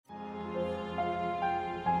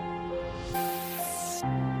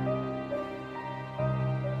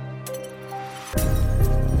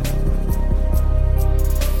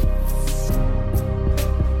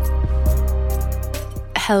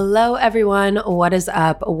Hello everyone, what is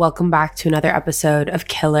up? Welcome back to another episode of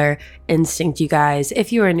Killer Instinct, you guys.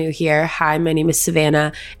 If you are new here, hi, my name is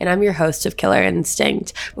Savannah and I'm your host of Killer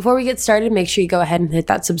Instinct. Before we get started, make sure you go ahead and hit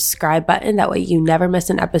that subscribe button. That way you never miss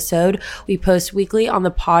an episode. We post weekly on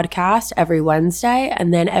the podcast every Wednesday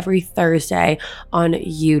and then every Thursday on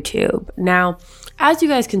YouTube. Now, as you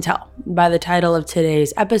guys can tell by the title of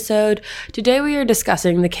today's episode, today we are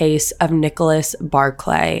discussing the case of Nicholas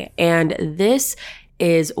Barclay, and this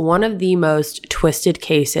is one of the most twisted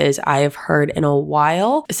cases I have heard in a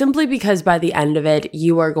while, simply because by the end of it,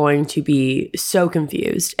 you are going to be so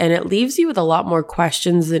confused, and it leaves you with a lot more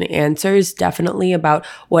questions than answers, definitely about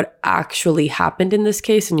what actually happened in this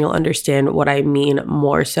case, and you'll understand what I mean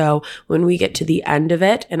more so when we get to the end of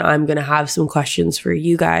it, and I'm going to have some questions for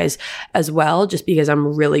you guys as well, just because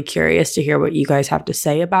I'm really curious to hear what you guys have to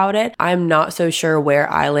say about it. I'm not so sure where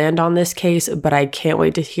I land on this case, but I can't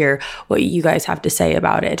wait to hear what you guys have to say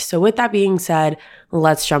about it. So with that being said,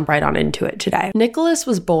 let's jump right on into it today. Nicholas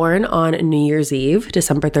was born on New Year's Eve,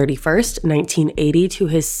 December 31st, 1980, to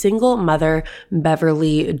his single mother,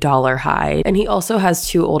 Beverly Dollarhide. And he also has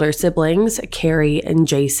two older siblings, Carrie and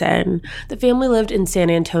Jason. The family lived in San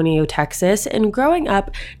Antonio, Texas, and growing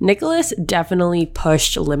up, Nicholas definitely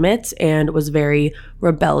pushed limits and was very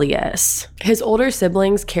rebellious. His older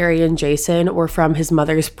siblings, Carrie and Jason, were from his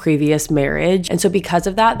mother's previous marriage. And so because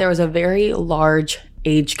of that, there was a very large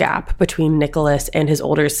age gap between Nicholas and his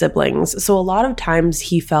older siblings. So a lot of times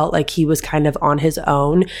he felt like he was kind of on his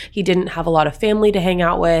own. He didn't have a lot of family to hang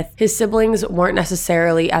out with. His siblings weren't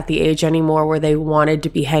necessarily at the age anymore where they wanted to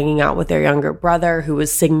be hanging out with their younger brother, who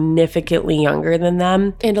was significantly younger than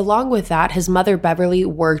them. And along with that, his mother, Beverly,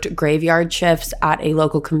 worked graveyard shifts at a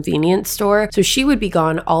local convenience store. So she would be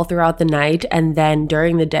gone all throughout the night, and then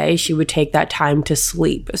during the day, she would take that time to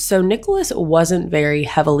sleep. So Nicholas wasn't very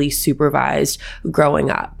heavily supervised growing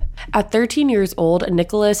up. At 13 years old,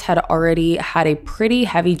 Nicholas had already had a pretty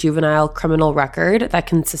heavy juvenile criminal record that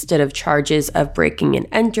consisted of charges of breaking and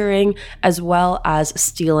entering, as well as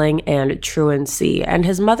stealing and truancy. And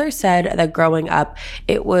his mother said that growing up,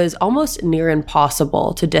 it was almost near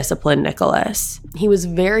impossible to discipline Nicholas. He was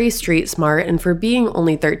very street smart, and for being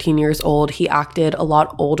only 13 years old, he acted a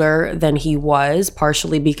lot older than he was,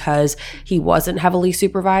 partially because he wasn't heavily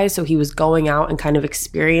supervised, so he was going out and kind of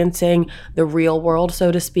experiencing the real world,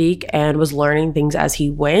 so to speak, and was learning things as he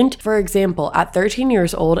went. For example, at 13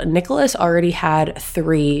 years old, Nicholas already had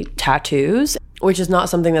 3 tattoos, which is not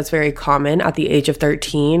something that's very common at the age of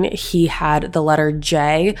 13. He had the letter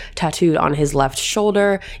J tattooed on his left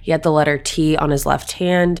shoulder. He had the letter T on his left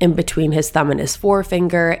hand, in between his thumb and his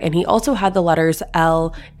forefinger. And he also had the letters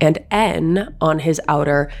L and N on his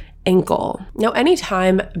outer ankle. Now,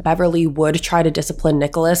 anytime Beverly would try to discipline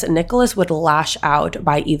Nicholas, Nicholas would lash out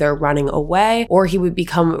by either running away or he would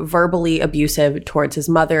become verbally abusive towards his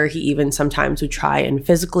mother. He even sometimes would try and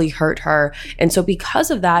physically hurt her. And so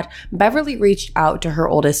because of that, Beverly reached out to her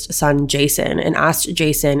oldest son, Jason, and asked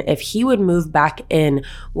Jason if he would move back in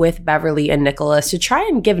with Beverly and Nicholas to try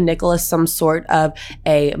and give Nicholas some sort of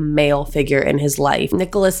a male figure in his life.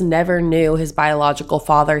 Nicholas never knew his biological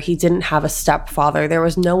father. He didn't have a stepfather. There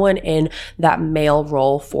was no one in that male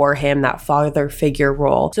role for him, that father figure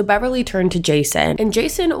role. So Beverly turned to Jason, and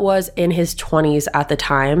Jason was in his 20s at the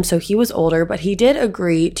time, so he was older, but he did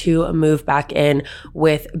agree to move back in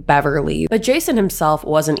with Beverly. But Jason himself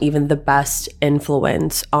wasn't even the best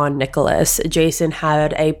influence on Nicholas. Jason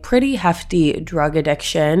had a pretty hefty drug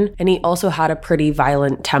addiction, and he also had a pretty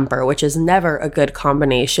violent temper, which is never a good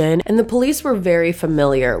combination. And the police were very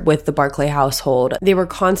familiar with the Barclay household. They were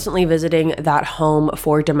constantly visiting that home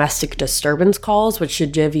for domestic disturbance calls, which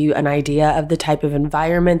should give you an idea of the type of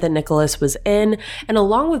environment that Nicholas was in. And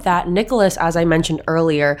along with that, Nicholas, as I mentioned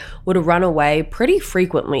earlier, would run away pretty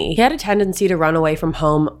frequently. He had a tendency to run away from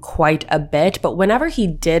home quite a bit, but whenever he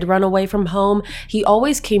did run away from home, he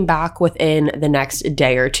always came back within the next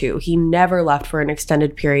day or two. He never left for an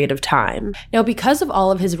extended period of time. Now, because of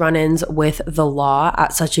all of his run-ins with the law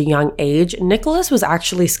at such a young age, Nicholas was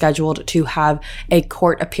actually scheduled to have a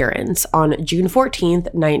court appearance on June 14th,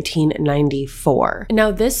 1994.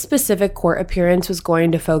 Now, this specific court appearance was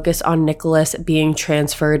going to focus on Nicholas being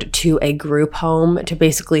transferred to a group home to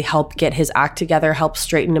basically help get his act together, help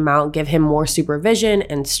straighten him out, give him more supervision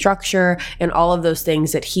and structure and all of those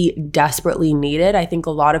things that he desperately needed. I think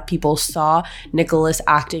a lot of people saw Nicholas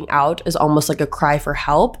acting out as almost like a cry for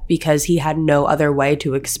help because he had no other way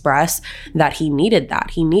to express that he needed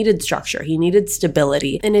that. He needed structure, he needed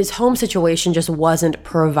stability, and his home situation just wasn't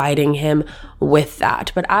providing him with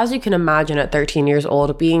that. But but as you can imagine at 13 years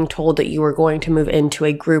old, being told that you were going to move into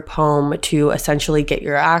a group home to essentially get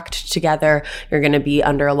your act together, you're going to be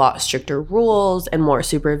under a lot stricter rules and more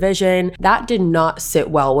supervision, that did not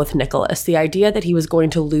sit well with Nicholas. The idea that he was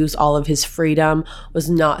going to lose all of his freedom was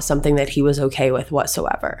not something that he was okay with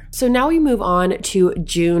whatsoever. So now we move on to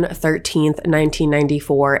June 13th,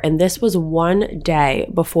 1994, and this was one day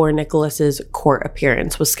before Nicholas's court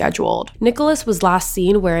appearance was scheduled. Nicholas was last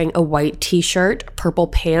seen wearing a white t-shirt,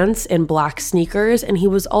 purple pants, and black sneakers, and he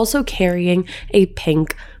was also carrying a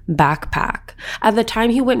pink backpack. At the time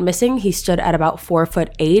he went missing, he stood at about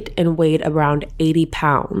 4'8" and weighed around 80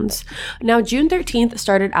 pounds. Now, June 13th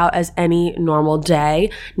started out as any normal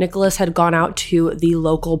day. Nicholas had gone out to the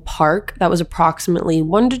local park that was approximately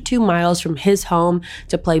 1 to 2 miles from his home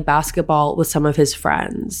to play basketball with some of his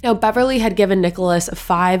friends. Now, Beverly had given Nicholas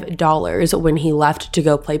 $5 when he left to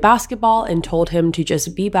go play basketball and told him to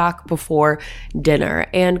just be back before dinner.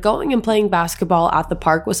 And going and playing basketball at the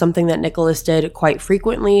park was something that Nicholas did quite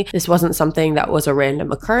frequently. This wasn't something that was a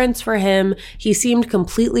random occurrence for him. He seemed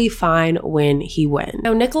completely fine when he went.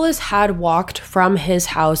 Now, Nicholas had walked from his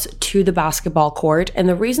house to the basketball court, and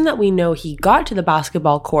the reason that we know he got to the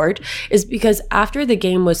basketball court is because after the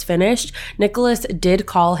game was finished, Nicholas did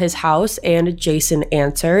call his house and Jason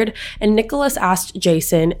answered, and Nicholas asked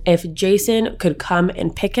Jason if Jason could come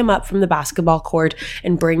and pick him up from the basketball court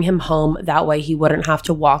and bring him home. That way he wouldn't have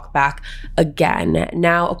to walk back again.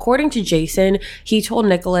 Now, according to Jason, he told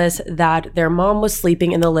Nicholas that their mom was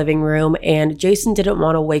sleeping in the living room and Jason didn't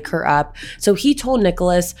want to wake her up, so he told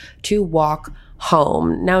Nicholas to walk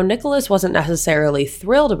home. Now, Nicholas wasn't necessarily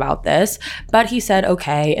thrilled about this, but he said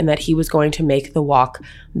okay and that he was going to make the walk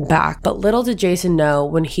back. But little did Jason know,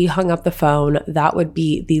 when he hung up the phone, that would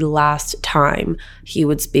be the last time he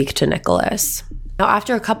would speak to Nicholas. Now,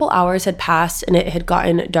 after a couple hours had passed and it had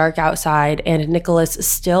gotten dark outside and Nicholas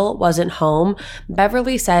still wasn't home,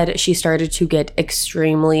 Beverly said she started to get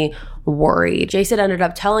extremely worried. Jason ended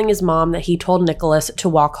up telling his mom that he told Nicholas to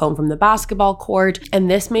walk home from the basketball court, and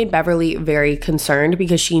this made Beverly very concerned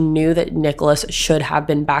because she knew that Nicholas should have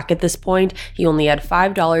been back at this point. He only had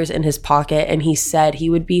 $5 in his pocket and he said he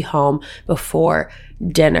would be home before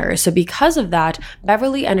dinner. So because of that,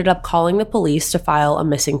 Beverly ended up calling the police to file a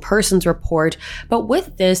missing persons report. But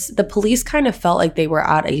with this, the police kind of felt like they were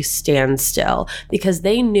at a standstill because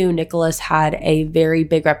they knew Nicholas had a very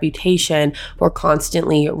big reputation for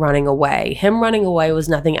constantly running away. Him running away was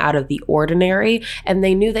nothing out of the ordinary, and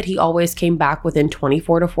they knew that he always came back within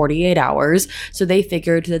 24 to 48 hours. So they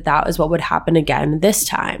figured that that is what would happen again this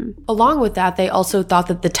time. Along with that, they also thought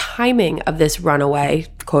that the timing of this runaway,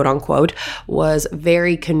 quote unquote, was very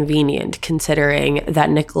convenient considering that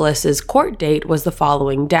Nicholas's court date was the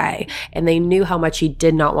following day, and they knew how much he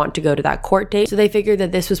did not want to go to that court date, so they figured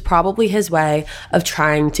that this was probably his way of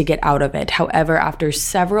trying to get out of it. However, after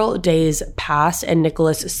several days passed and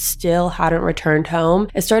Nicholas still hadn't returned home,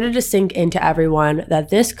 it started to sink into everyone that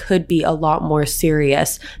this could be a lot more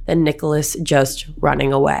serious than Nicholas just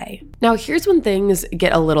running away. Now, here's when things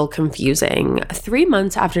get a little confusing. 3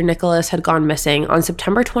 months after Nicholas had gone missing, on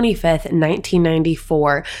September 25th,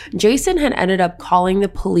 1994, Jason had ended up calling the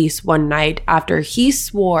police one night after he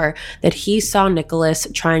swore that he saw Nicholas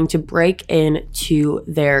trying to break into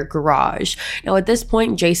their garage. Now, at this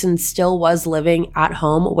point, Jason still was living at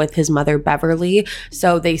home with his mother, Beverly,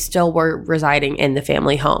 so they still were residing in the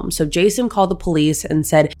family home. So Jason called the police and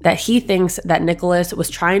said that he thinks that Nicholas was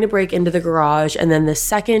trying to break into the garage, and then the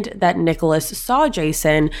second that Nicholas saw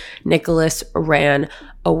Jason, Nicholas ran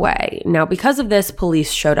away. Now, because of this,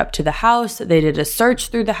 police showed up to the house. They did a search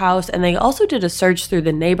through the house, and they also did a search through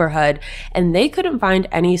the neighborhood, and they couldn't find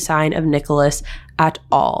any sign of Nicholas at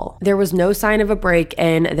all. There was no sign of a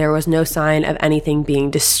break-in. There was no sign of anything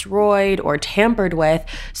being destroyed or tampered with.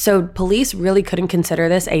 So police really couldn't consider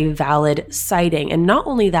this a valid sighting. And not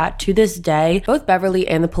only that, to this day, both Beverly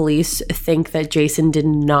and the police think that Jason did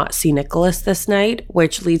not see Nicholas this night,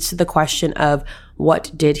 which leads to the question of,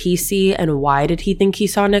 what did he see and why did he think he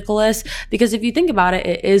saw Nicholas? Because if you think about it,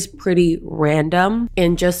 it is pretty random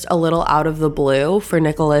and just a little out of the blue for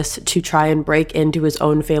Nicholas to try and break into his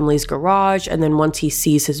own family's garage, and then once he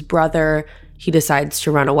sees his brother, he decides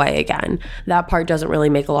to run away again. That part doesn't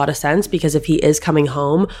really make a lot of sense, because if he is coming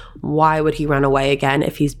home, why would he run away again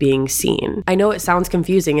if he's being seen? I know it sounds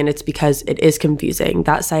confusing, and it's because it is confusing.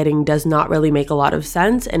 That sighting does not really make a lot of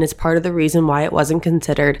sense, and it's part of the reason why it wasn't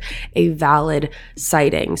considered a valid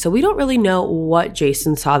sighting. So we don't really know what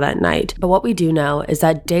Jason saw that night, but what we do know is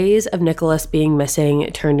that days of Nicholas being missing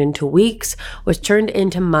turned into weeks, which turned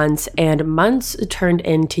into months, and months turned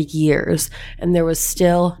into years, and there was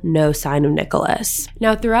still no sign of Nicholas. Nicholas.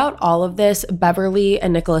 Now, throughout all of this, Beverly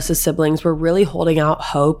and Nicholas's siblings were really holding out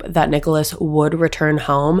hope that Nicholas would return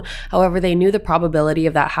home. However, they knew the probability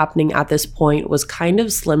of that happening at this point was kind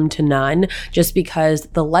of slim to none, just because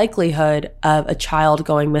the likelihood of a child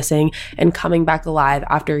going missing and coming back alive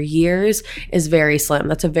after years is very slim.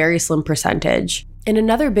 That's a very slim percentage. And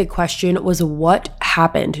another big question was what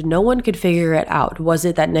happened? No one could figure it out. Was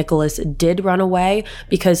it that Nicholas did run away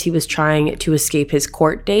because he was trying to escape his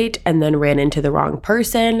court date and then ran into the wrong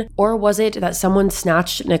person? Or was it that someone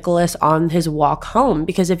snatched Nicholas on his walk home?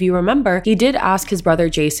 Because if you remember, he did ask his brother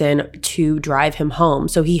Jason to drive him home.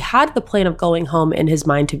 So he had the plan of going home in his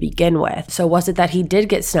mind to begin with. So was it that he did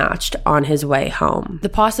get snatched on his way home? The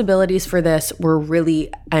possibilities for this were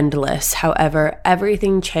really endless. However,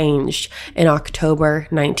 everything changed in October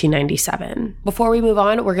 1997. Before we move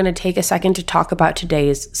on, we're going to take a second to talk about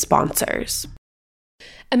today's sponsors.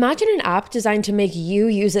 Imagine an app designed to make you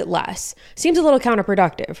use it less. Seems a little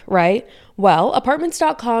counterproductive, right? Well,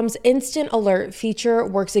 Apartments.com's Instant Alert feature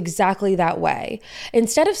works exactly that way.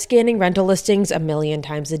 Instead of scanning rental listings a million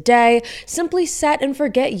times a day, simply set and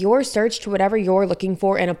forget your search to whatever you're looking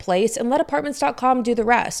for in a place and let Apartments.com do the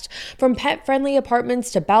rest. From pet-friendly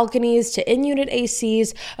apartments to balconies to in-unit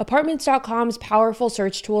ACs, Apartments.com's powerful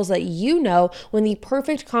search tools let you know when the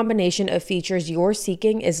perfect combination of features you're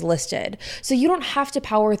seeking is listed. So you don't have to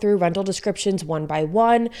power through rental descriptions one by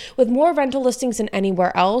one. With more rental listings than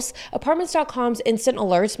anywhere else, Apartments.com's instant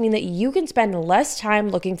alerts mean that you can spend less time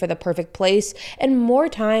looking for the perfect place and more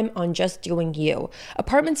time on just doing you.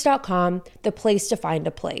 Apartments.com, the place to find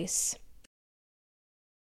a place.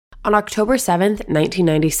 On October 7th,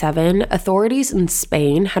 1997, authorities in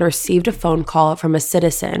Spain had received a phone call from a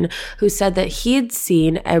citizen who said that he had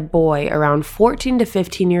seen a boy around 14 to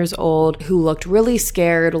 15 years old who looked really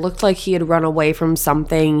scared, looked like he had run away from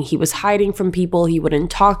something. He was hiding from people. He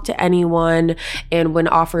wouldn't talk to anyone. And when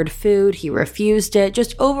offered food, he refused it.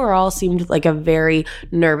 Just overall seemed like a very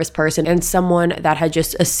nervous person and someone that had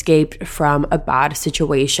just escaped from a bad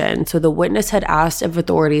situation. So the witness had asked if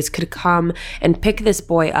authorities could come and pick this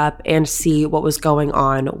boy up and see what was going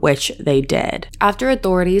on, which they did. After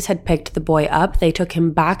authorities had picked the boy up, they took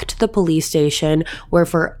him back to the police station where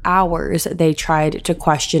for hours they tried to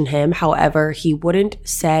question him. However, he wouldn't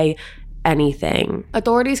say anything.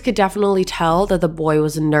 Authorities could definitely tell that the boy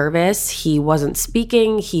was nervous. He wasn't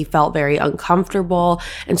speaking. He felt very uncomfortable.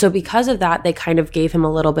 And so because of that, they kind of gave him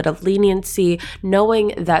a little bit of leniency,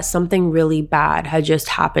 knowing that something really bad had just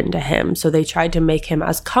happened to him. So they tried to make him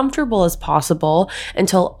as comfortable as possible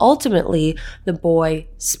until ultimately the boy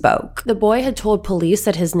spoke. The boy had told police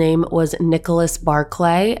that his name was Nicholas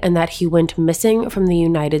Barclay and that he went missing from the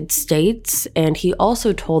United States. And he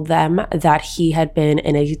also told them that he had been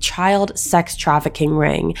in a child sex trafficking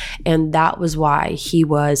ring, and that was why he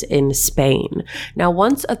was in Spain. Now,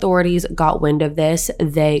 once authorities got wind of this,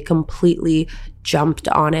 they completely jumped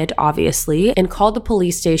on it, obviously, and called the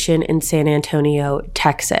police station in San Antonio,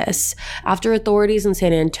 Texas. After authorities in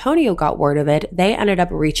San Antonio got word of it, they ended up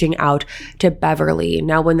reaching out to Beverly.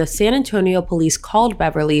 Now, when the San Antonio police called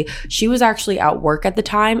Beverly, she was actually at work at the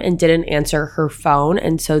time and didn't answer her phone,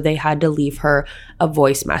 and so they had to leave her a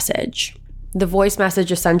voice message. The voice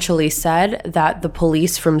message essentially said that the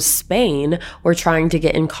police from Spain were trying to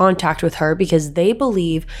get in contact with her because they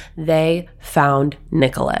believe they found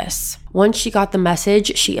Nicholas. Once she got the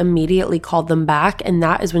message, she immediately called them back, and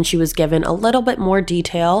that is when she was given a little bit more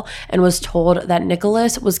detail and was told that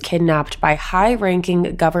Nicholas was kidnapped by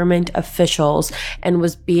high-ranking government officials and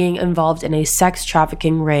was being involved in a sex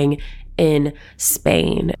trafficking ring in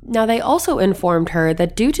Spain. Now, they also informed her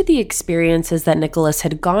that due to the experiences that Nicholas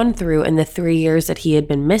had gone through in the 3 years that he had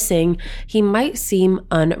been missing, he might seem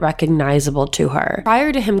unrecognizable to her.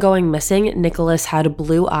 Prior to him going missing, Nicholas had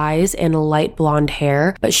blue eyes and light blonde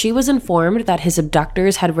hair, but she was informed that his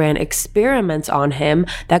abductors had ran experiments on him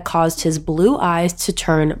that caused his blue eyes to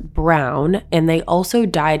turn brown, and they also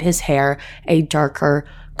dyed his hair a darker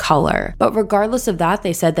color. But regardless of that,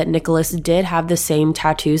 they said that Nicholas did have the same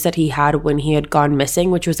tattoos that he had when he had gone missing,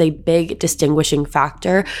 which was a big distinguishing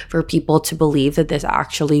factor for people to believe that this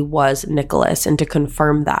actually was Nicholas and to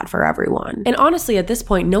confirm that for everyone. And honestly, at this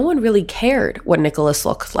point, no one really cared what Nicholas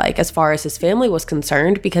looked like as far as his family was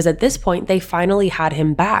concerned, because at this point, they finally had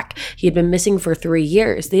him back. He had been missing for 3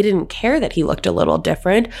 years. They didn't care that he looked a little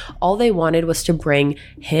different. All they wanted was to bring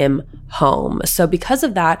him home. So because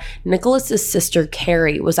of that, Nicholas's sister,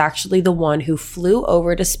 Carrie, was actually the one who flew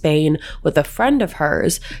over to Spain with a friend of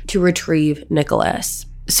hers to retrieve Nicholas.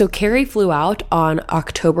 So Carrie flew out on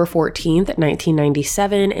October 14th,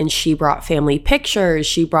 1997, and she brought family pictures.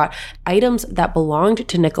 She brought items that belonged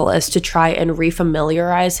to Nicholas to try and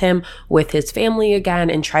refamiliarize him with his family again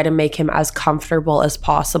and try to make him as comfortable as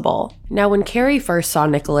possible. Now, when Carrie first saw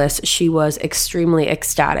Nicholas, she was extremely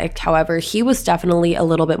ecstatic. However, he was definitely a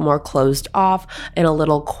little bit more closed off and a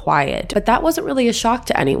little quiet. But that wasn't really a shock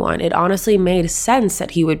to anyone. It honestly made sense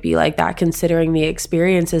that he would be like that considering the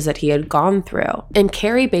experiences that he had gone through. And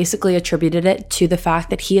Carrie basically attributed it to the fact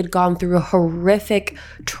that he had gone through a horrific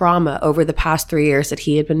trauma over the past 3 years that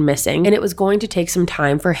he had been missing, and it was going to take some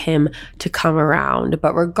time for him to come around.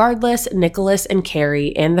 But regardless, Nicholas and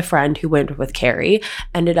Carrie and the friend who went with Carrie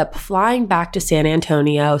ended up flying back to San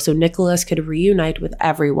Antonio so Nicholas could reunite with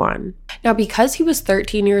everyone. Now, because he was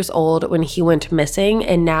 13 years old when he went missing,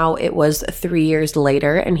 and now it was 3 years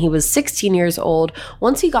later, and he was 16 years old,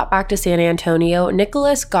 once he got back to San Antonio,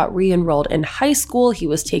 Nicholas got re-enrolled in high school. He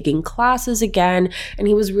was taking classes again, and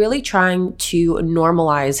he was really trying to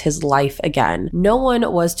normalize his life again. No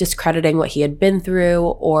one was discrediting what he had been through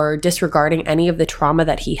or disregarding any of the trauma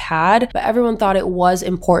that he had, but everyone thought it was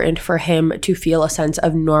important for him to feel a sense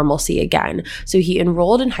of normalcy again. So he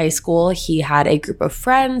enrolled in high school. He had a group of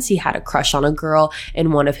friends. He had a crush on a girl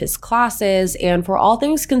in one of his classes, and for all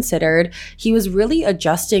things considered, he was really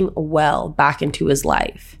adjusting well back into his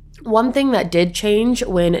life. One thing that did change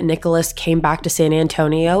when Nicholas came back to San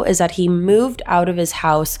Antonio is that he moved out of his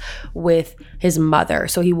house with his mother.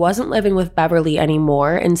 So he wasn't living with Beverly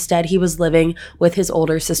anymore. Instead, he was living with his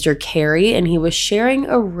older sister, Carrie, and he was sharing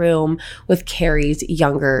a room with Carrie's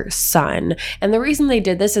younger son. And the reason they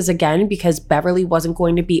did this is, again, because Beverly wasn't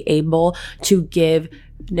going to be able to give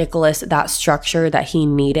Nicholas that structure that he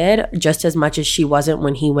needed just as much as she wasn't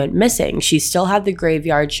when he went missing. She still had the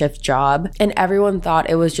graveyard shift job, and everyone thought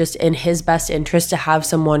it was just in his best interest to have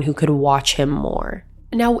someone who could watch him more.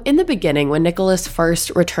 Now, in the beginning, when Nicholas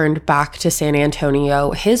first returned back to San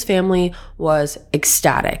Antonio, his family was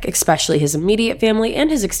ecstatic, especially his immediate family and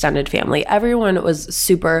his extended family. Everyone was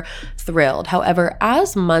super thrilled. However,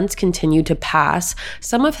 as months continued to pass,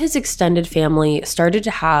 some of his extended family started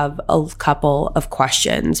to have a couple of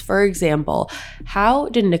questions. For example, how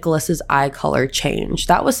did Nicholas's eye color change?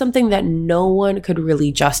 That was something that no one could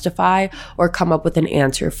really justify or come up with an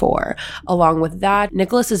answer for. Along with that,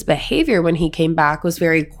 Nicholas's behavior when he came back was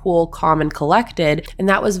very cool, calm, and collected, and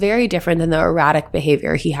that was very different than the erratic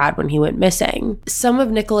behavior he had when he went missing. Some of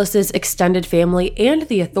Nicholas's extended family and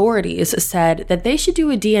the authorities said that they should do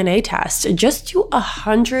a DNA test just to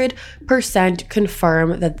 100%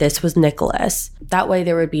 confirm that this was Nicholas. That way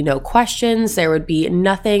there would be no questions, there would be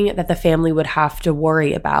nothing that the family would have to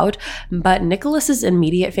worry about. But Nicholas's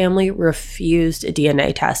immediate family refused a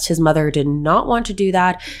DNA test. His mother did not want to do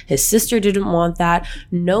that. His sister didn't want that.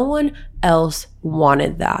 No one else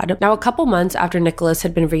wanted that. Now, a couple months after Nicholas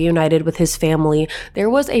had been reunited with his family, there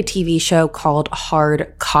was a TV show called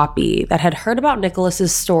Hard Copy that had heard about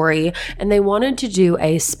Nicholas's story, and they wanted to do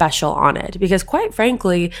a special on it because, quite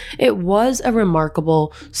frankly, it was a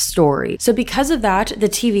remarkable story. So because of that, the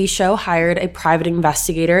TV show hired a private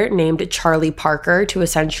investigator named Charlie Parker to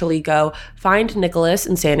essentially go find Nicholas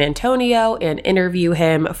in San Antonio and interview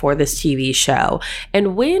him for this TV show.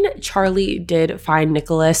 And when Charlie did find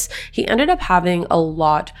Nicholas, he ended up having a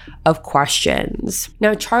lot of questions.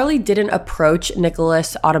 Now, Charlie didn't approach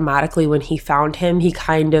Nicholas automatically when he found him. He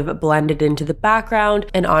kind of blended into the background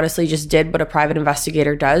and honestly just did what a private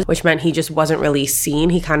investigator does, which meant he just wasn't really seen.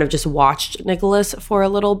 He kind of just watched Nicholas for a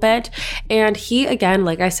little bit. And he, again,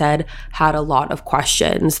 like I said, had a lot of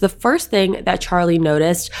questions. The first thing that Charlie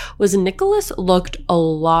noticed was Nicholas looked a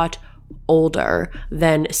lot older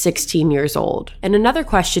than 16 years old. And another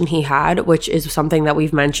question he had, which is something that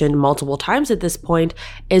we've mentioned multiple times at this point,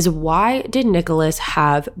 is why did Nicholas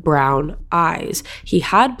have brown eyes? He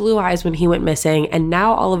had blue eyes when he went missing, and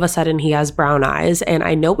now all of a sudden he has brown eyes. And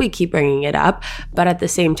I know we keep bringing it up, but at the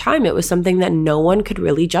same time, it was something that no one could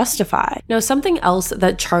really justify. Now, something else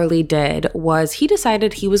that Charlie did was he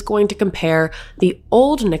decided he was going to compare the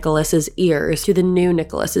old Nicholas's ears to the new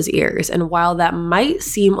Nicholas's ears. And while that might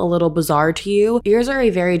seem a little bizarre to you, ears are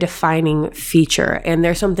a very defining feature, and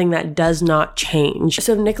they're something that does not change.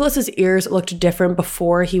 So if Nicholas's ears looked different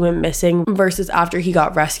before he went missing versus after he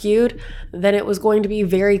got rescued, then it was going to be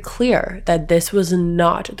very clear that this was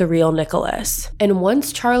not the real Nicholas. And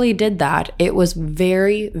once Charlie did that, it was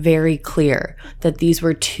very, very clear that these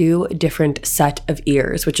were two different set of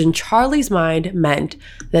ears, which in Charlie's mind meant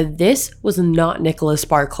that this was not Nicholas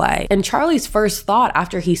Barclay. And Charlie's first thought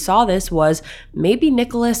after he saw this was maybe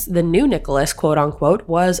Nicholas, the new Nicholas, quote unquote,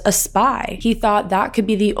 was a spy. He thought that could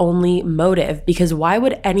be the only motive, because why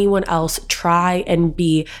would anyone else try and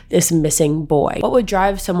be this missing boy? What would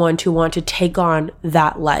drive someone to want to take on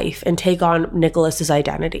that life and take on Nicholas's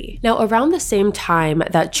identity? Now, around the same time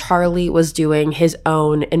that Charlie was doing his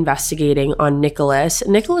own investigating on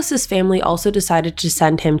Nicholas's family also decided to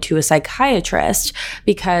send him to a psychiatrist,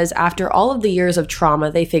 because after all of the years of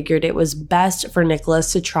trauma, they figured it was best for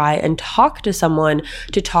Nicholas to try and talk to someone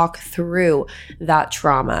to talk through that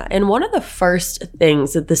trauma. And one of the first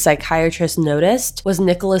things that the psychiatrist noticed was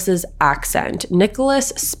Nicholas's accent. Nicholas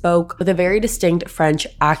spoke with a very distinct French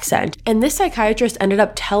accent. And this psychiatrist ended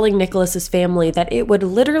up telling Nicholas's family that it would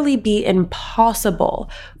literally be impossible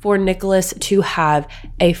for Nicholas to have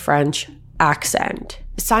a French accent.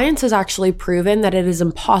 Science has actually proven that it is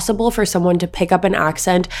impossible for someone to pick up an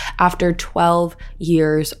accent after 12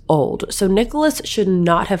 years old. So Nicholas should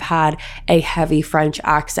not have had a heavy French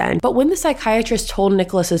accent. But when the psychiatrist told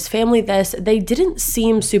Nicholas's family this, they didn't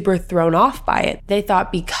seem super thrown off by it. They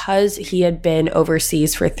thought because he had been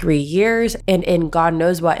overseas for 3 years and in God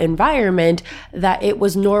knows what environment, that it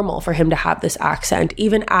was normal for him to have this accent,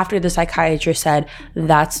 even after the psychiatrist said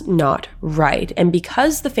that's not right. And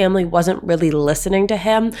because the family wasn't really listening to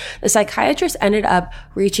him, the psychiatrist ended up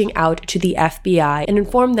reaching out to the FBI and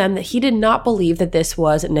informed them that he did not believe that this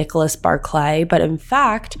was Nicholas Barclay, but in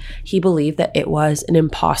fact, he believed that it was an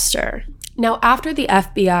imposter. Now, after the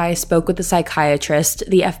FBI spoke with the psychiatrist,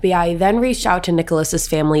 the FBI then reached out to Nicholas's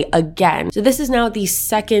family again. So this is now the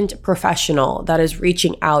second professional that is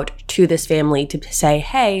reaching out to this family to say,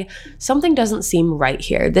 hey, something doesn't seem right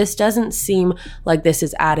here. This doesn't seem like this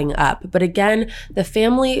is adding up. But again, the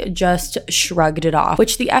family just shrugged it off,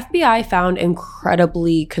 which the FBI found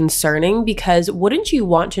incredibly concerning, because wouldn't you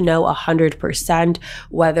want to know 100%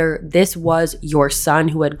 whether this was your son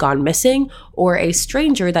who had gone missing or a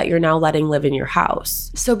stranger that you're now letting live in your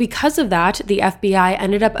house? So because of that, the FBI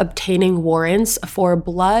ended up obtaining warrants for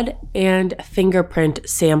blood and fingerprint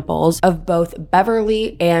samples of both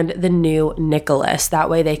Beverly and the new Nicholas. That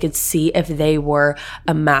way they could see if they were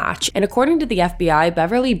a match. And according to the FBI,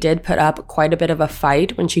 Beverly did put up quite a bit of a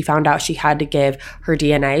fight when she found out she had to give her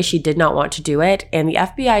DNA. She did not want to do it. And the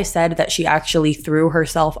FBI said that she actually threw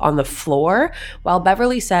herself on the floor, while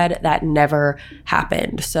Beverly said that never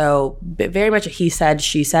happened. So very much a he said,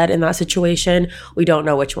 she said in that situation. We don't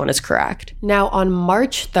know which one is correct. Now, on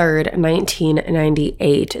March 3rd,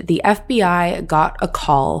 1998, the FBI got a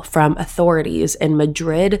call from authorities in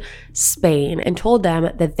Madrid, Spain, and told them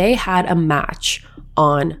that they had a match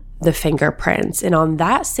on the fingerprints. And on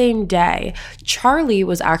that same day, Charlie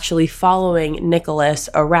was actually following Nicholas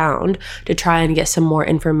around to try and get some more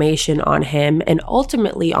information on him. And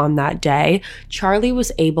ultimately on that day, Charlie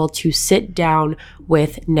was able to sit down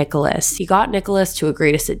with Nicholas. He got Nicholas to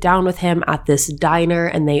agree to sit down with him at this diner,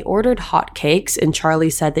 and they ordered hotcakes. And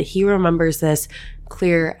Charlie said that he remembers this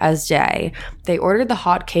clear as day. They ordered the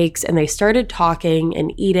hotcakes and they started talking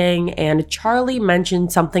and eating, and Charlie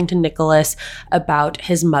mentioned something to Nicholas about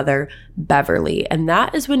his mother, Beverly. And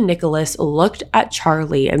that is when Nicholas looked at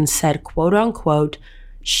Charlie and said, quote unquote,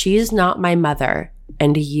 "She's not my mother,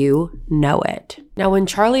 and you know it." Now, when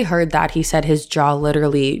Charlie heard that, he said his jaw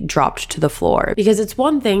literally dropped to the floor, because it's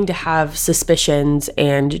one thing to have suspicions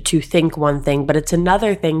and to think one thing, but it's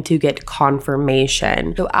another thing to get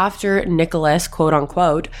confirmation. So after Nicholas, quote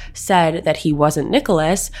unquote, said that he wasn't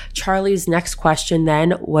Nicholas, Charlie's next question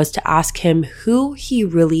then was to ask him who he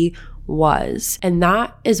really was. And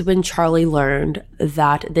that is when Charlie learned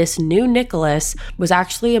that this new Nicholas was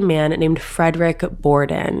actually a man named Frederick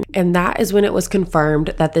Borden. And that is when it was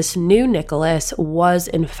confirmed that this new Nicholas was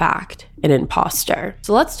in fact an imposter.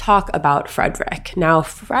 So let's talk about Frederick. Now,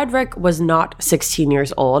 Frederick was not 16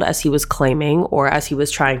 years old as he was claiming or as he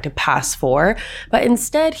was trying to pass for, but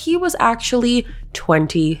instead he was actually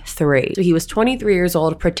 23. So he was 23 years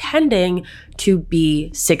old pretending to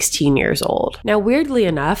be 16 years old. Now, weirdly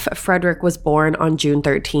enough, Frederick was born on June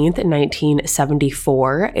 13th,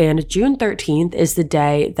 1974, and June 13th is the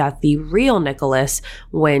day that the real Nicholas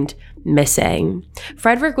went missing.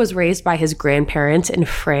 Frederick was raised by his grandparents in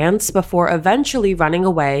France before eventually running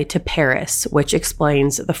away to Paris, which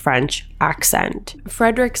explains the French accent.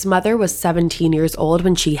 Frederick's mother was 17 years old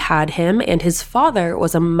when she had him, and his father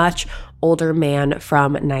was a much older man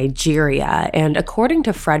from Nigeria. And according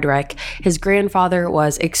to Frederick, his grandfather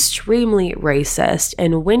was extremely racist.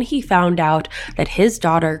 And when he found out that his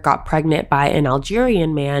daughter got pregnant by an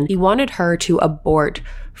Algerian man, he wanted her to abort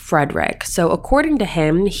Frederick. So according to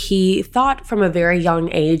him, he thought from a very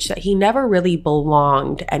young age that he never really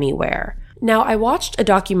belonged anywhere. Now, I watched a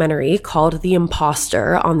documentary called The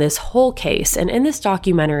Imposter on this whole case, and in this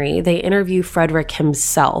documentary, they interview Frederick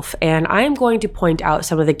himself, and I am going to point out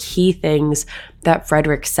some of the key things that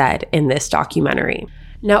Frederick said in this documentary.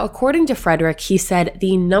 Now, according to Frederick, he said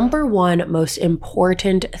the number one most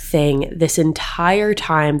important thing this entire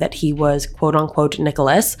time that he was quote unquote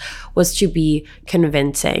Nicholas was to be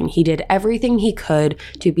convincing. He did everything he could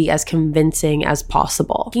to be as convincing as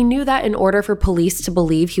possible. He knew that in order for police to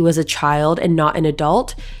believe he was a child and not an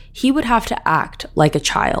adult, he would have to act like a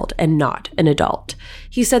child and not an adult.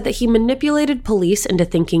 He said that he manipulated police into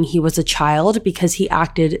thinking he was a child because he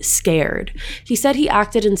acted scared. He said he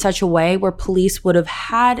acted in such a way where police would have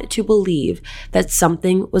had to believe that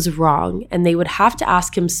something was wrong, and they would have to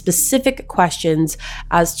ask him specific questions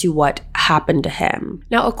as to what happened to him.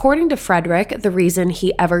 Now, according to Frederick, the reason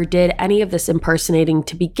he ever did any of this impersonating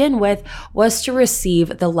to begin with was to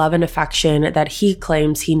receive the love and affection that he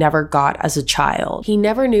claims he never got as a child. He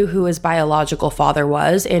never knew who his biological father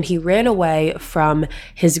was, and he ran away from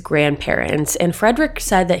his grandparents. And Frederick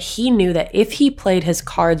said that he knew that if he played his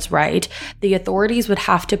cards right, the authorities would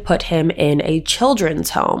have to put him in a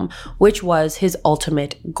children's home, which was his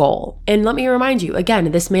ultimate goal. And let me remind you,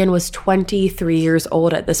 again, this man was 23 years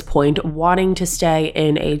old at this point, wanting to stay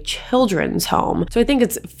in a children's home. So I think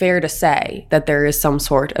it's fair to say that there is some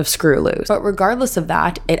sort of screw loose. But regardless of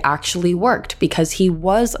that, it actually worked because he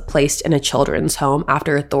was placed in a children's home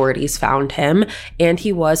after authorities found him, and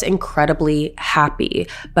he was incredibly happy,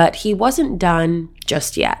 but he wasn't done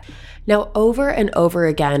just yet. Now, over and over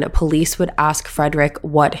again, police would ask Frederick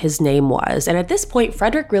what his name was. And at this point,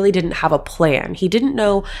 Frederick really didn't have a plan. He didn't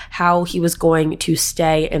know how he was going to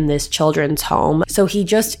stay in this children's home. So he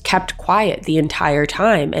just kept quiet the entire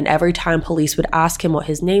time. And every time police would ask him what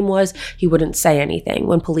his name was, he wouldn't say anything.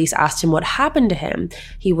 When police asked him what happened to him,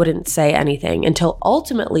 he wouldn't say anything until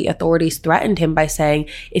ultimately authorities threatened him by saying,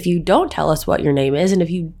 if you don't tell us what your name is, and if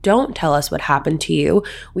you don't tell us what happened to you,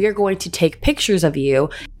 we are going to take pictures of you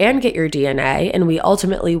and get your DNA, and we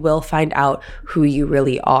ultimately will find out who you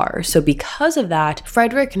really are. So because of that,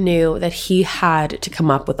 Frederick knew that he had to come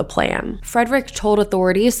up with a plan. Frederick told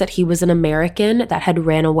authorities that he was an American that had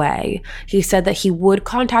ran away. He said that he would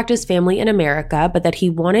contact his family in America, but that he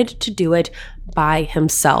wanted to do it by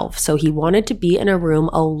himself. So he wanted to be in a room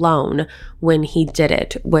alone when he did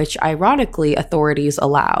it, which ironically authorities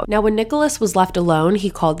allowed. Now, when Nicholas was left alone, he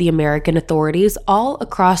called the American authorities all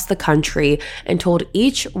across the country and told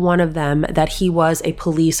each one of them that he was a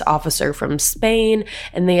police officer from Spain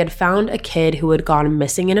and they had found a kid who had gone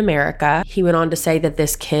missing in America. He went on to say that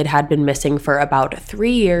this kid had been missing for about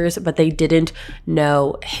 3 years, but they didn't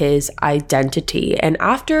know his identity. And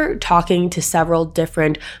after talking to several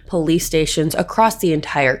different police stations across the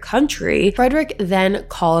entire country, Frederick then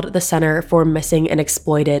called the Center for Missing and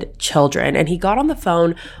Exploited Children, and he got on the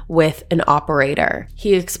phone with an operator.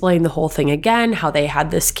 He explained the whole thing again, how they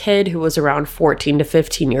had this kid who was around 14 to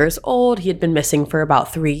 15 years old. He had been missing for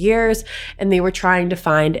about 3 years, and they were trying to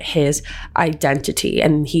find his identity.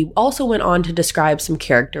 And he also went on to describe some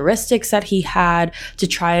characteristics that he had to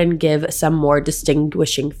try and give some more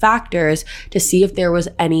distinguishing factors to see if there was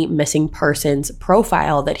any missing persons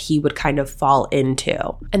profile that he would kind of fall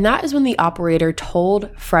into. And that is when the operator told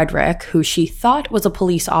Frederick, who she thought was a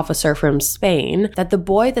police officer from Spain, that the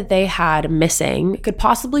boy that they had missing could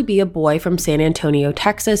possibly be a boy from San Antonio,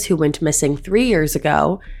 Texas, who went missing 3 years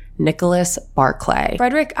ago, Nicholas Barclay.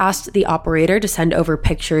 Frederick asked the operator to send over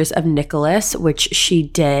pictures of Nicholas, which she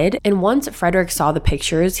did. And once Frederick saw the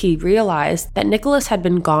pictures, he realized that Nicholas had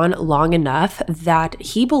been gone long enough that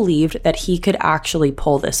he believed that he could actually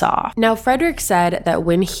pull this off. Now, Frederick said that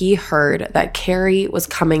when he heard that Carrie was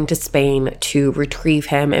coming to Spain to retrieve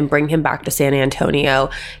him and bring him back to San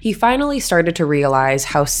Antonio, he finally started to realize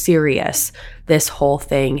how serious this whole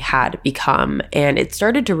thing had become, and it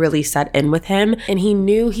started to really set in with him, and he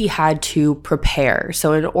knew he had to prepare.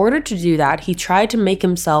 So in order to do that, he tried to make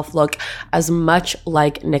himself look as much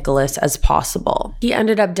like Nicholas as possible. He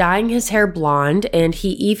ended up dyeing his hair blonde, and he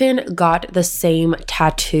even got the same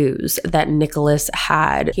tattoos that Nicholas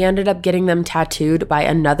had. He ended up getting them tattooed by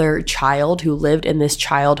another child who lived in this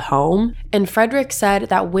child home. And Frederick said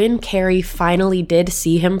that when Carrie finally did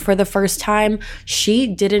see him for the first time, she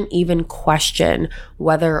didn't even question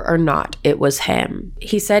whether or not it was him.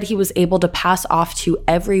 He said he was able to pass off to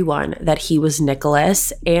everyone that he was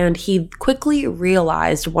Nicholas, and he quickly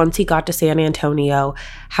realized once he got to San Antonio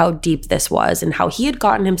how deep this was and how he had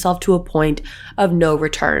gotten himself to a point of no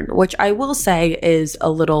return, which I will say is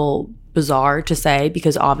a little bizarre to say,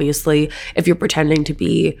 because obviously if you're pretending to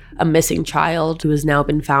be a missing child who has now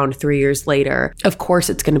been found 3 years later, of course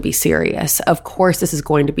it's going to be serious. Of course this is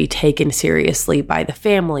going to be taken seriously by the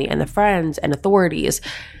family and the friends and authorities.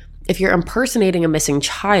 If you're impersonating a missing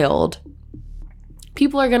child,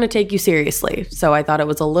 people are going to take you seriously. So I thought it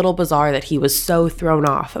was a little bizarre that he was so thrown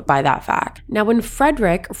off by that fact. Now, when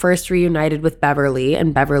Frederick first reunited with Beverly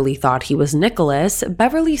and Beverly thought he was Nicholas,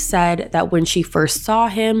 Beverly said that when she first saw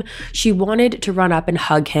him, she wanted to run up and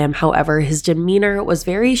hug him. However, his demeanor was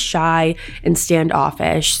very shy and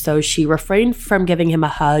standoffish, so she refrained from giving him a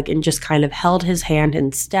hug and just kind of held his hand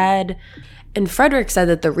instead. And Frederick said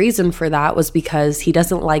that the reason for that was because he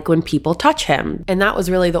doesn't like when people touch him. And that was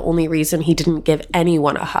really the only reason he didn't give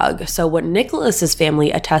anyone a hug. So what Nicholas's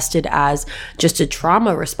family attested as just a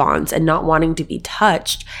trauma response and not wanting to be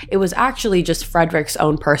touched, it was actually just Frederick's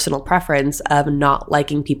own personal preference of not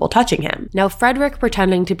liking people touching him. Now, Frederick,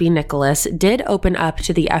 pretending to be Nicholas, did open up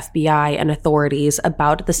to the FBI and authorities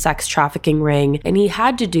about the sex trafficking ring, and he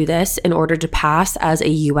had to do this in order to pass as a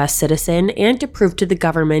US citizen and to prove to the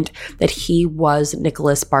government that he was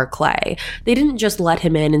Nicholas Barclay. They didn't just let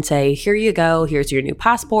him in and say, here you go, here's your new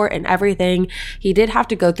passport and everything. He did have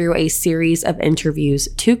to go through a series of interviews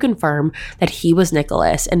to confirm that he was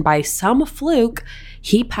Nicholas, and by some fluke,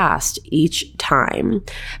 he passed each time.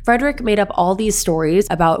 Frederick made up all these stories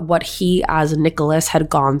about what he as Nicholas had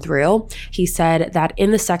gone through. He said that in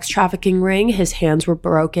the sex trafficking ring, his hands were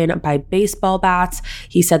broken by baseball bats.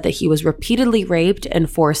 He said that he was repeatedly raped and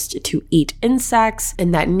forced to eat insects,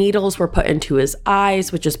 and that needles were put into his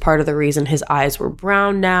eyes, which is part of the reason his eyes were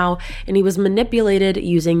brown now, and he was manipulated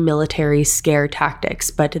using military scare tactics.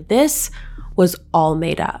 But this was all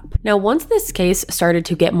made up. Now, once this case started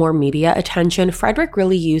to get more media attention, Frederick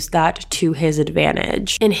really used that to his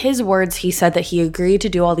advantage. In his words, he said that he agreed to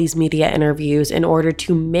do all these media interviews in order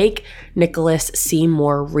to make Nicholas seem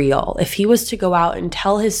more real. If he was to go out and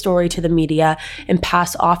tell his story to the media and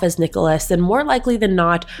pass off as Nicholas, then more likely than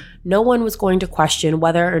not, no one was going to question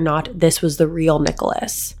whether or not this was the real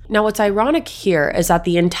Nicholas. Now, what's ironic here is that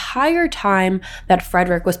the entire time that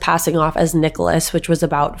Frederick was passing off as Nicholas, which was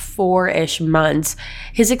about 4-ish months,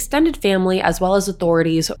 his extended family as well as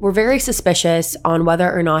authorities were very suspicious on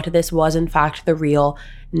whether or not this was in fact the real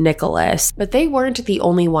Nicholas. But they weren't the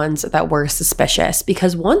only ones that were suspicious,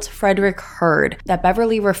 because once Frederick heard that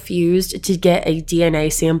Beverly refused to get a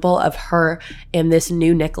DNA sample of her and this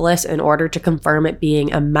new Nicholas in order to confirm it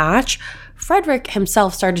being a match, Frederick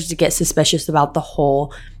himself started to get suspicious about the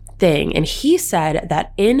whole thing. And he said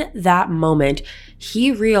that in that moment,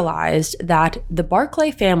 he realized that the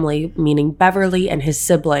Barclay family, meaning Beverly and his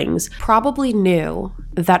siblings, probably knew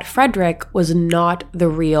that Frederick was not the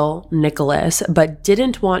real Nicholas, but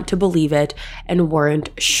didn't want to believe it and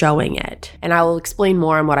weren't showing it. And I will explain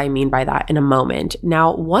more on what I mean by that in a moment.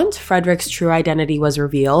 Now, once Frederick's true identity was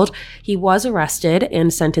revealed, he was arrested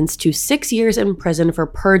and sentenced to 6 years in prison for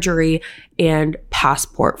perjury and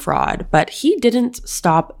passport fraud, but he didn't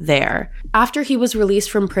stop there. After he was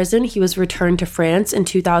released from prison, he was returned to France in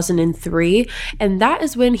 2003, and that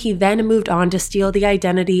is when he then moved on to steal the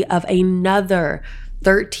identity of another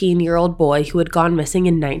 13-year-old boy who had gone missing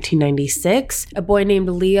in 1996, a boy named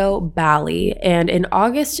Leo Bally. And in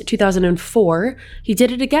August 2004, he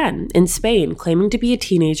did it again in Spain, claiming to be a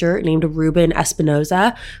teenager named Ruben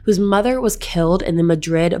Espinoza, whose mother was killed in the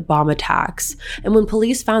Madrid bomb attacks. And when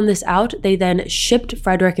police found this out, they then shipped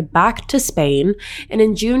Frederick back to Spain. And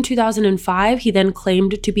in June 2005, he then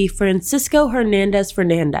claimed to be Francisco Hernandez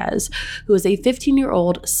Fernandez, who was a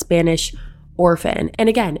 15-year-old Spanish orphan. And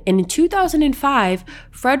again, in 2005,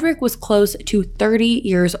 Frederick was close to 30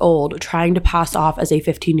 years old, trying to pass off as a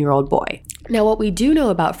 15-year-old boy. Now, what we do know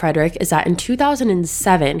about Frederick is that in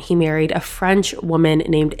 2007, he married a French woman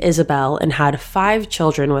named Isabelle and had 5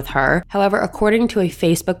 children with her. However, according to a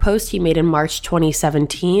Facebook post he made in March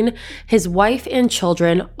 2017, his wife and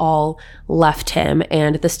children all left him,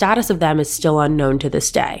 and the status of them is still unknown to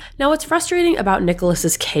this day. Now, what's frustrating about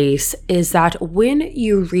Nicholas's case is that when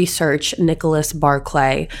you research Nicholas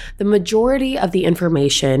Barclay, the majority of the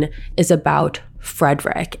information is about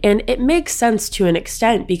Frederick. And it makes sense to an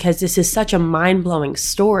extent because this is such a mind-blowing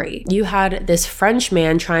story. You had this French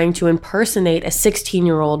man trying to impersonate a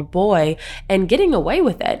 16-year-old boy and getting away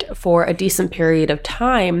with it for a decent period of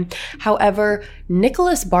time. However,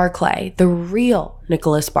 Nicholas Barclay, the real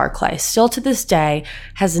Nicholas Barclay, still to this day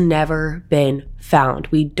has never been found.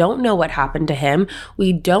 We don't know what happened to him.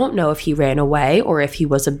 We don't know if he ran away or if he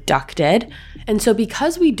was abducted. And so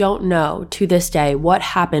because we don't know to this day what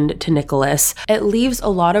happened to Nicholas, it leaves a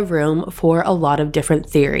lot of room for a lot of different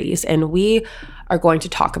theories. And we are going to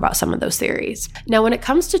talk about some of those theories. Now, when it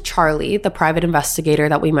comes to Charlie, the private investigator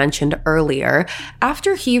that we mentioned earlier,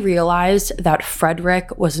 after he realized that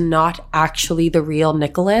Frederick was not actually the real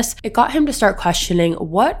Nicholas, it got him to start questioning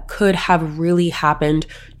what could have really happened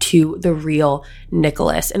to the real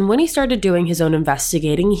Nicholas. And when he started doing his own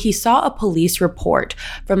investigating, he saw a police report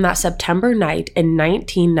from that September night in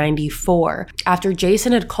 1994 after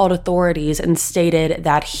Jason had called authorities and stated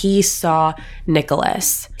that he saw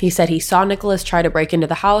Nicholas. He said he saw Nicholas try to break into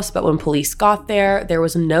the house, but when police got there, there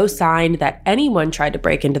was no sign that anyone tried to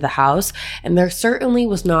break into the house, and there certainly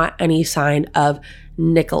was not any sign of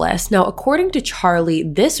Nicholas. Now, according to Charlie,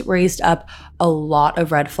 this raised up a lot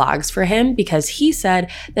of red flags for him because he said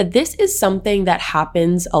that this is something that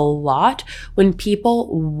happens a lot when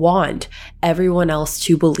people want everyone else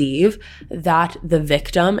to believe that the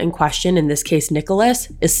victim in question, in this case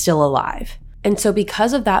Nicholas, is still alive. And so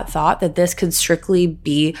because of that thought that this could strictly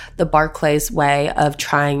be the Barclays way of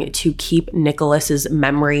trying to keep Nicholas's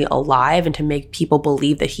memory alive and to make people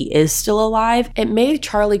believe that he is still alive, it made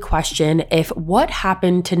Charlie question if what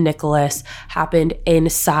happened to Nicholas happened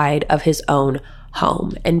inside of his own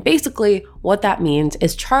home. And basically what that means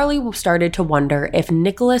is Charlie started to wonder if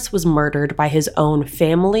Nicholas was murdered by his own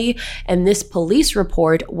family, and this police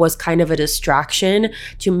report was kind of a distraction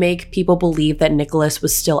to make people believe that Nicholas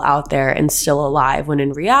was still out there and still alive, when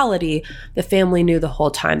in reality, the family knew the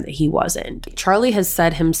whole time that he wasn't. Charlie has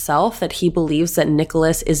said himself that he believes that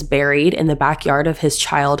Nicholas is buried in the backyard of his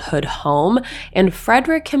childhood home, and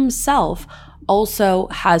Frederick himself also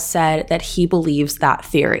has said that he believes that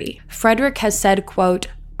theory. Frederick has said, quote,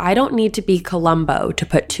 "I don't need to be Columbo to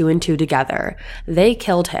put two and two together. They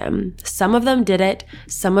killed him. Some of them did it.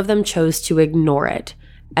 Some of them chose to ignore it."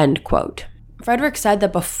 End quote. Frederick said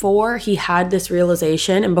that before he had this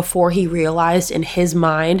realization and before he realized in his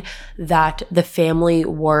mind that the family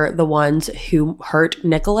were the ones who hurt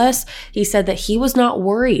Nicholas, he said that he was not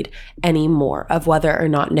worried anymore of whether or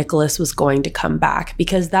not Nicholas was going to come back,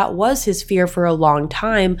 because that was his fear for a long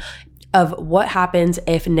time of what happens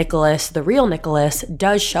if Nicholas, the real Nicholas,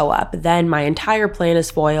 does show up. Then my entire plan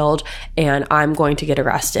is foiled and I'm going to get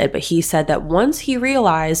arrested. But he said that once he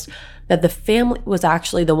realized that the family was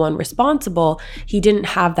actually the one responsible, he didn't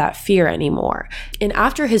have that fear anymore. And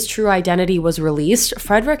after his true identity was released,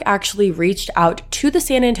 Frederick actually reached out to the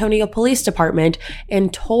San Antonio Police Department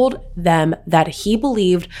and told them that he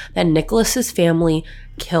believed that Nicholas's family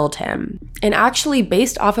killed him. And actually,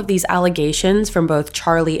 based off of these allegations from both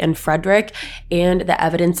Charlie and Frederick and the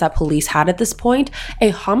evidence that police had at this point, a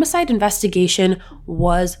homicide investigation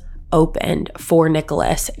was opened for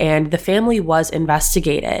Nicholas, and the family was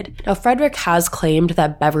investigated. Now, Frederick has claimed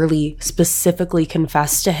that Beverly specifically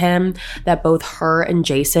confessed to him that both her and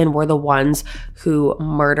Jason were the ones who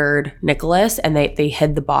murdered Nicholas, and they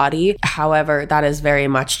hid the body. However, that is very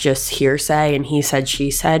much just hearsay and he said, she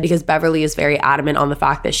said, because Beverly is very adamant on the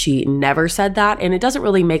fact that she never said that, and it doesn't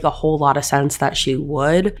really make a whole lot of sense that she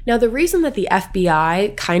would. Now, the reason that the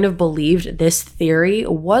FBI kind of believed this theory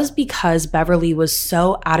was because Beverly was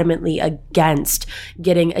so adamantly against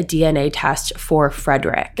getting a DNA test for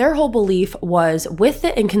Frederick. Their whole belief was, with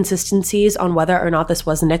the inconsistencies on whether or not this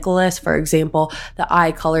was Nicholas, for example, the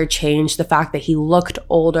eye color change, the fact that he looked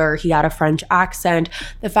older, he had a French accent,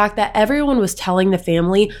 the fact that everyone was telling the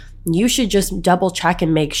family, you should just double check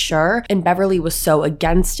and make sure. And Beverly was so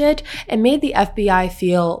against it, it made the FBI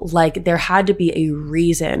feel like there had to be a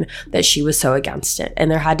reason that she was so against it.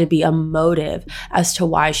 And there had to be a motive as to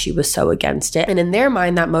why she was so against it. And in their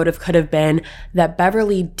mind, that motive could have been that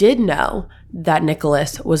Beverly did know that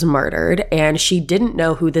Nicholas was murdered, and she didn't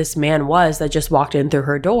know who this man was that just walked in through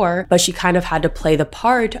her door, but she kind of had to play the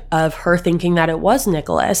part of her thinking that it was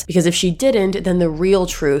Nicholas, because if she didn't, then the real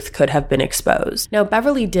truth could have been exposed. Now,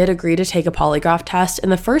 Beverly did agree to take a polygraph test,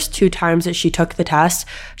 and the first 2 times that she took the test,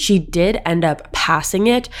 she did end up passing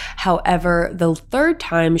it. However, the 3rd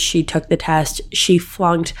time she took the test, she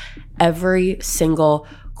flunked every single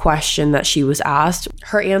question that she was asked.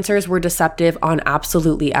 Her answers were deceptive on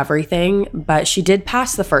absolutely everything, but she did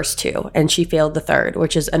pass the first 2 and she failed the 3rd,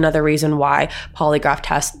 which is another reason why polygraph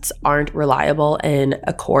tests aren't reliable in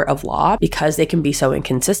a court of law, because they can be so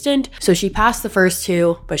inconsistent. So she passed the first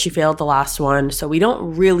 2, but she failed the last one. So we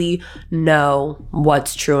don't really know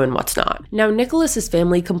what's true and what's not. Now, Nicholas's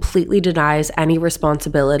family completely denies any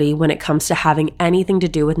responsibility when it comes to having anything to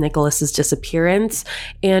do with Nicholas's disappearance,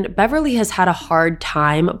 and Beverly has had a hard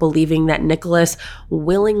time phone, believing that Nicholas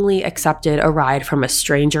willingly accepted a ride from a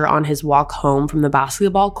stranger on his walk home from the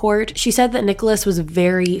basketball court. She said that Nicholas was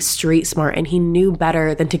very street smart and he knew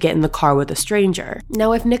better than to get in the car with a stranger.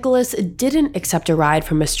 Now, if Nicholas didn't accept a ride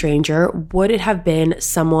from a stranger, would it have been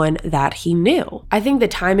someone that he knew? I think the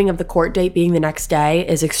timing of the court date being the next day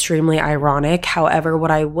is extremely ironic. However,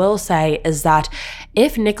 what I will say is that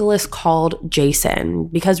if Nicholas called Jason,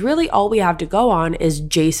 because really all we have to go on is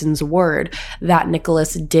Jason's word that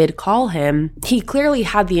Nicholas did call him, he clearly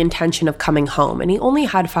had the intention of coming home and he only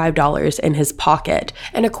had $5 in his pocket.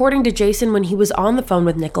 And according to Jason, when he was on the phone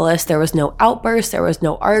with Nicholas, there was no outburst, there was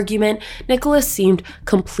no argument. Nicholas seemed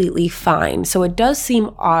completely fine. So it does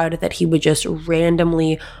seem odd that he would just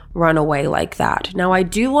randomly run away like that. Now, I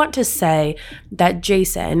do want to say that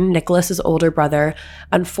Jason, Nicholas's older brother,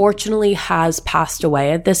 unfortunately has passed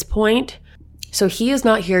away at this point. So he is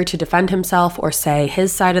not here to defend himself or say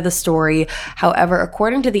his side of the story. However,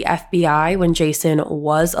 according to the FBI, when Jason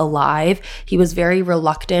was alive, he was very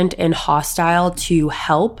reluctant and hostile to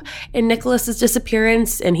help in Nicholas's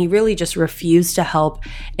disappearance, and he really just refused to help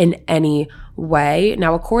in any way.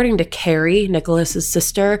 Now, according to Carrie, Nicholas's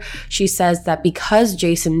sister, she says that because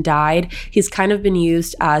Jason died, he's kind of been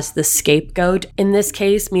used as the scapegoat in this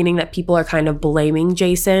case, meaning that people are kind of blaming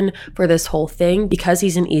Jason for this whole thing because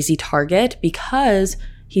he's an easy target, because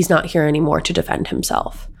he's not here anymore to defend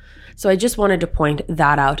himself. So I just wanted to point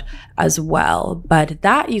that out as well. But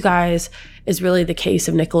that, you guys, is really the case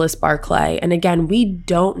of Nicholas Barclay. And again, we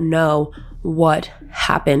don't know what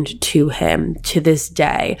happened to him to this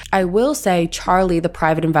day. I will say Charlie, the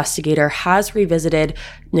private investigator, has revisited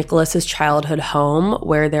Nicholas's childhood home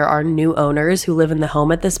where there are new owners who live in the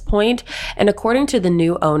home at this point. And according to the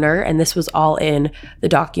new owner, and this was all in the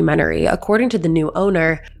documentary, according to the new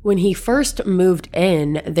owner, when he first moved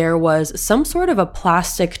in, there was some sort of a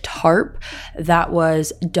plastic tarp that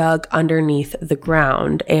was dug underneath the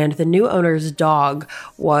ground. And the new owner's dog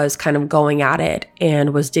was kind of going at it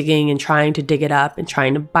and was digging and trying to dig it up and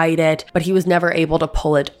trying to bite it, but he was never able to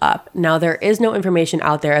pull it up. Now, there is no information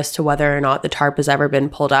out there as to whether or not the tarp has ever been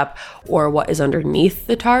pulled up or what is underneath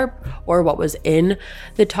the tarp or what was in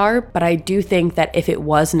the tarp, but I do think that if it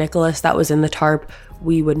was Nicholas that was in the tarp,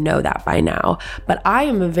 we would know that by now. But I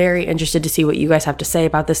am very interested to see what you guys have to say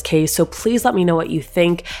about this case, so please let me know what you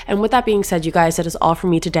think. And with that being said, you guys, that is all for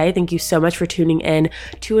me today. Thank you so much for tuning in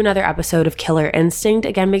to another episode of Killer Instinct.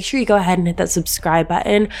 Again, make sure you go ahead and hit that subscribe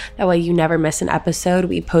button. That way you never miss an episode.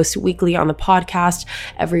 We post weekly on the podcast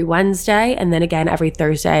every Wednesday, and then again every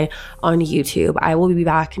Thursday on YouTube. I will be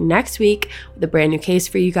back next week with a brand new case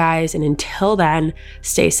for you guys, and until then,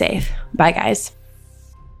 stay safe. Bye, guys.